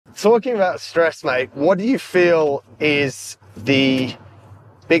talking about stress, mate, what do you feel is the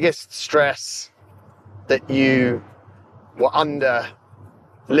biggest stress that you were under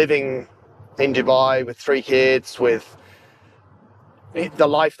living in Dubai with 3 kids, with the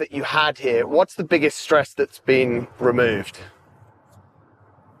life that you had here? What's the biggest stress that's been removed?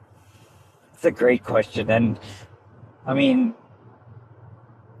 It's a great question. And I mean,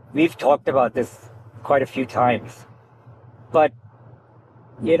 we've talked about this quite a few times, but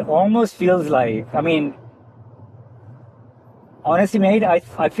it almost feels like, I mean, honestly, mate,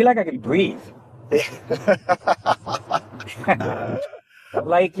 I feel like I can breathe.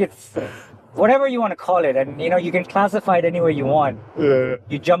 Like, it's whatever you want to call it, and you can classify it any way you want. Yeah.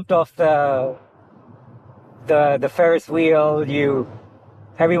 You jumped off the Ferris wheel.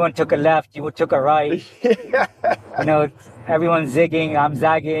 Everyone took a left. You took a right. Everyone's zigging. I'm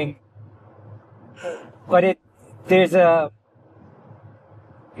zagging. But there's a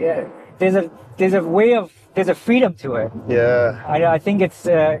freedom to it. Yeah. I think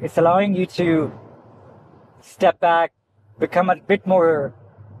it's allowing you to step back, become a bit more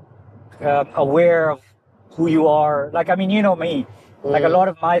aware of who you are. Like, I mean, you know me. Like, a lot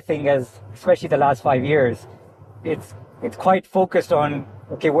of my thing is, especially the last 5 years, it's quite focused on,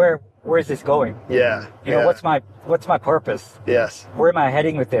 okay, where is this going? Yeah. What's my purpose? Yes. Where am I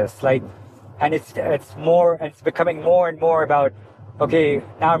heading with this? Like, and it's becoming more and more about, okay,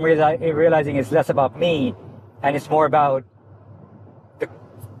 now I'm realizing it's less about me, and it's more about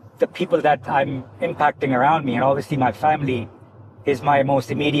the people that I'm impacting around me, and obviously my family is my most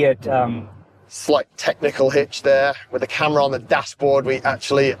immediate. Slight technical hitch there with the camera on the dashboard. We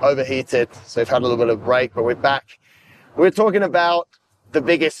actually overheated, so we've had a little bit of break, but we're back. We're talking about the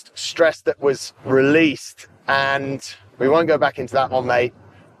biggest stress that was released, and we won't go back into that one, mate.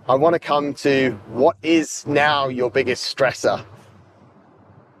 I want to come to what is now your biggest stressor.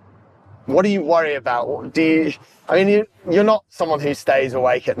 What do you worry about? You're not someone who stays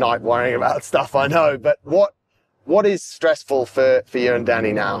awake at night worrying about stuff, I know, but what is stressful for you and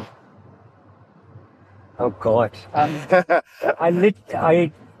Danny now? Oh God. If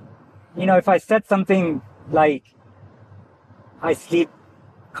I said something like, I sleep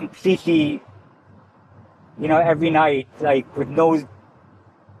completely, every night, like with no,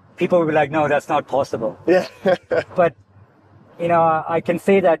 people will be like, no, that's not possible. Yeah. But, I can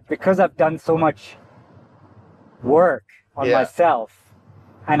say that because I've done so much work on myself,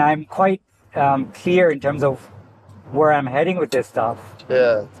 and I'm quite clear in terms of where I'm heading with this stuff.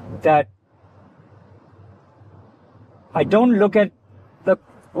 Yeah. That I don't look at the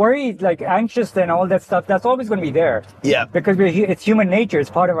worried, like anxious and all that stuff. That's always going to be there. Yeah. Because it's human nature. It's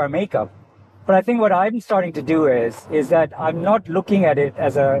part of our makeup. But I think what I'm starting to do is that I'm not looking at it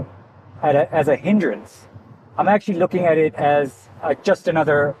as a hindrance. I'm actually looking at it as just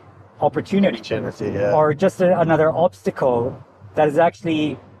another opportunity, yeah. or just another obstacle that is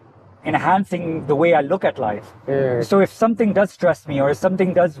actually enhancing the way I look at life. So if something does stress me or if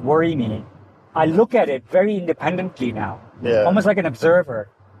something does worry me, I look at it very independently now, almost like an observer.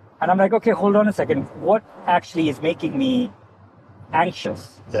 And I'm like, okay, hold on a second. What actually is making me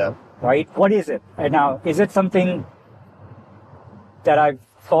anxious? Yeah. Right? What is it? And now, is it something that I've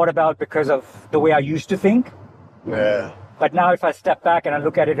thought about because of the way I used to think? Yeah. But now if I step back and I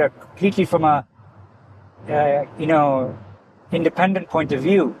look at it completely from a, independent point of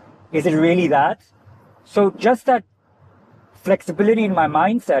view, is it really that? So just that flexibility in my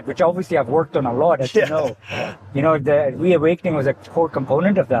mindset, which obviously I've worked on a lot, as you know. The reawakening was a core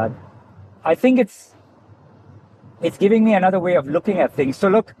component of that. I think it's giving me another way of looking at things. So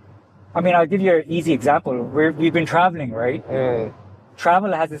look, I'll give you an easy example. We've been traveling, right?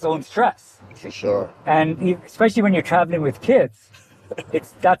 Travel has its own stress. For sure. And especially when you're traveling with kids,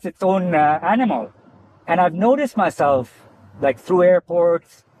 that's its own animal. And I've noticed myself, like through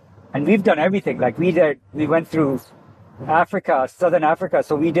airports, and we've done everything. Like we went through Africa, Southern Africa.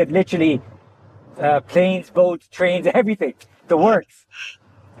 So we did literally planes, boats, trains, everything, the works.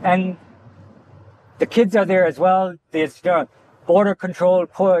 And the kids are there as well. There's border control.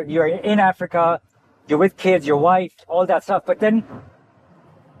 You're in Africa. You're with kids, your wife, all that stuff. But then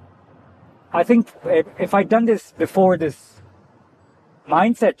I think if I'd done this before this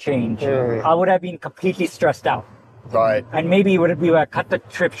mindset change, I would have been completely stressed out. Right. And maybe we would have cut the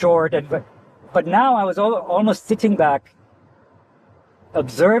trip short. But now I was almost sitting back,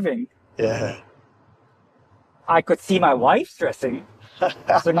 observing. Yeah. I could see my wife stressing.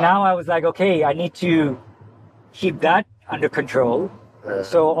 So now I was like, okay, I need to keep that under control. Yeah.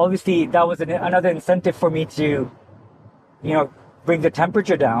 So obviously that was another incentive for me to, bring the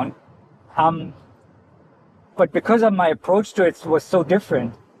temperature down. But because of my approach to it was so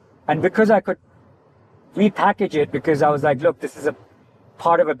different, And because I could repackage it, because I was like, look, this is a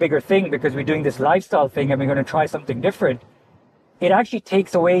part of a bigger thing, because we're doing this lifestyle thing and we're going to try something different. It actually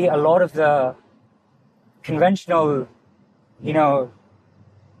takes away a lot of the conventional,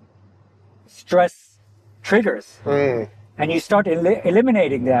 stress triggers. And you start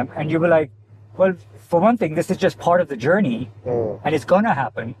eliminating them, and you'll be like, well, for one thing, this is just part of the journey, and it's going to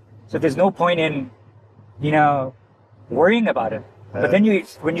happen. So there's no point in, worrying about it. But then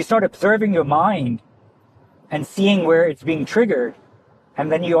when you start observing your mind and seeing where it's being triggered,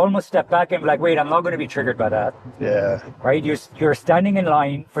 and then you almost step back and be like, wait, I'm not going to be triggered by that. Yeah. Right? You're standing in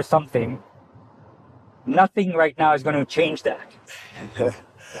line for something. Nothing right now is going to change that.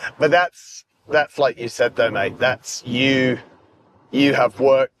 But that's like you said though, mate, that's you have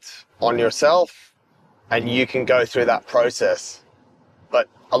worked on yourself and you can go through that process. But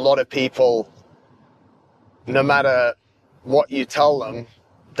a lot of people, no matter what you tell them,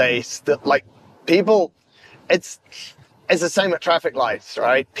 they still, like, people, it's the same at traffic lights,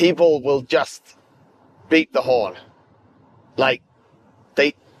 right? People will just beat the horn. Like,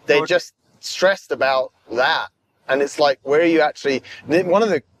 they're just stressed about that. And it's like, where are you actually, one of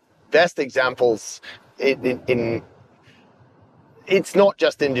the best examples in it's not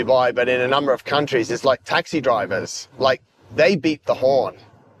just in Dubai, but in a number of countries, is like taxi drivers. Like, they beat the horn,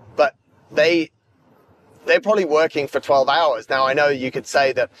 but they're probably working for 12 hours. Now, I know you could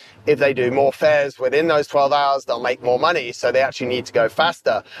say that if they do more fares within those 12 hours, they'll make more money, so they actually need to go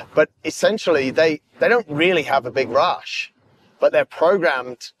faster. But essentially, they don't really have a big rush, but they're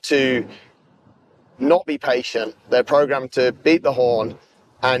programmed to not be patient. They're programmed to beat the horn,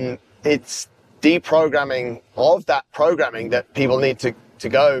 and it's deprogramming of that programming that people need to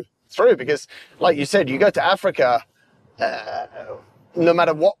go through. Because, like you said, you go to Africa, no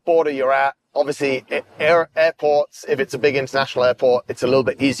matter what border you're at, obviously airports, if it's a big international airport, it's a little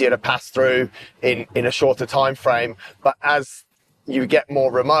bit easier to pass through in a shorter time frame. But as you get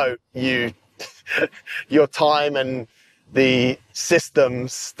more remote, your time and the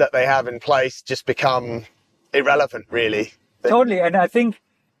systems that they have in place just become irrelevant, really. Totally. And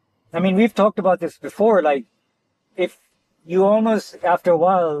I mean, we've talked about this before, like, if you almost, after a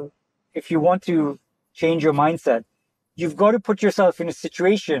while, if you want to change your mindset, you've got to put yourself in a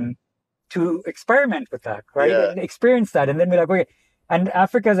situation to experiment with that, right? Yeah. And experience that, and then be like, okay. And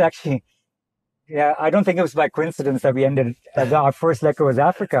Africa's actually, yeah, I don't think it was by coincidence that we ended, our first lecture was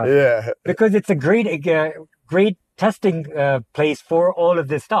Africa. Yeah. Because it's a great testing place for all of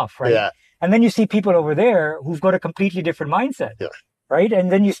this stuff, right? Yeah. And then you see people over there who've got a completely different mindset. Yeah. Right?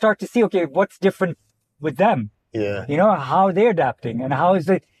 And then you start to see, okay, what's different with them? Yeah. How they're adapting, and how is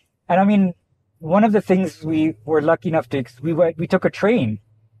it? And I mean, one of the things we were lucky enough to, we took a train,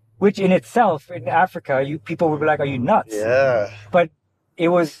 which in itself, in Africa, people would be like, are you nuts? Yeah. But it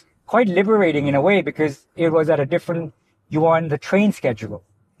was quite liberating in a way, because it was you are on the train schedule.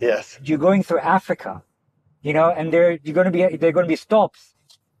 Yes. You're going through Africa, and there are going to be stops.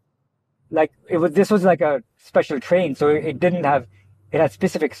 Like, this was like a special train, so it had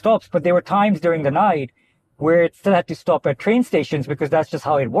specific stops, but there were times during the night where it still had to stop at train stations, because that's just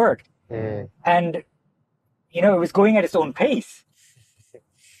how it worked. And, it was going at its own pace.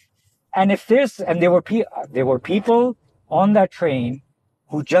 And there were people on that train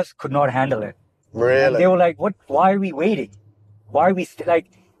who just could not handle it. Really? And they were like, why are we waiting? Why are we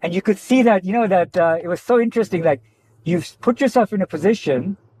and you could see that, it was so interesting. Like, you've put yourself in a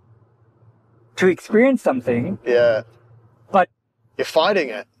position to experience something. Yeah. But you're fighting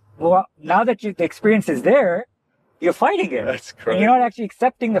it. Well, now that the experience is there, you're fighting it. That's great. And you're not actually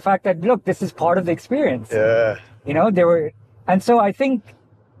accepting the fact that, look, this is part of the experience. Yeah. And so I think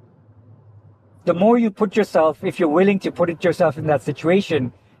the more you put yourself, if you're willing to put yourself in that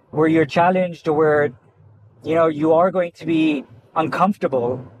situation where you're challenged, or where, you are going to be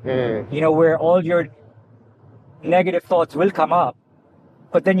uncomfortable, where all your negative thoughts will come up,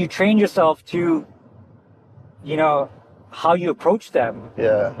 but then you train yourself to, how you approach them.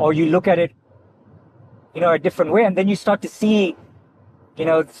 Yeah. Or you look at it, a different way, and then you start to see,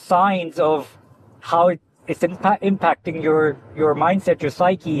 signs of how it's impacting your mindset, your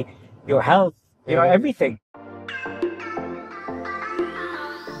psyche, your health, everything.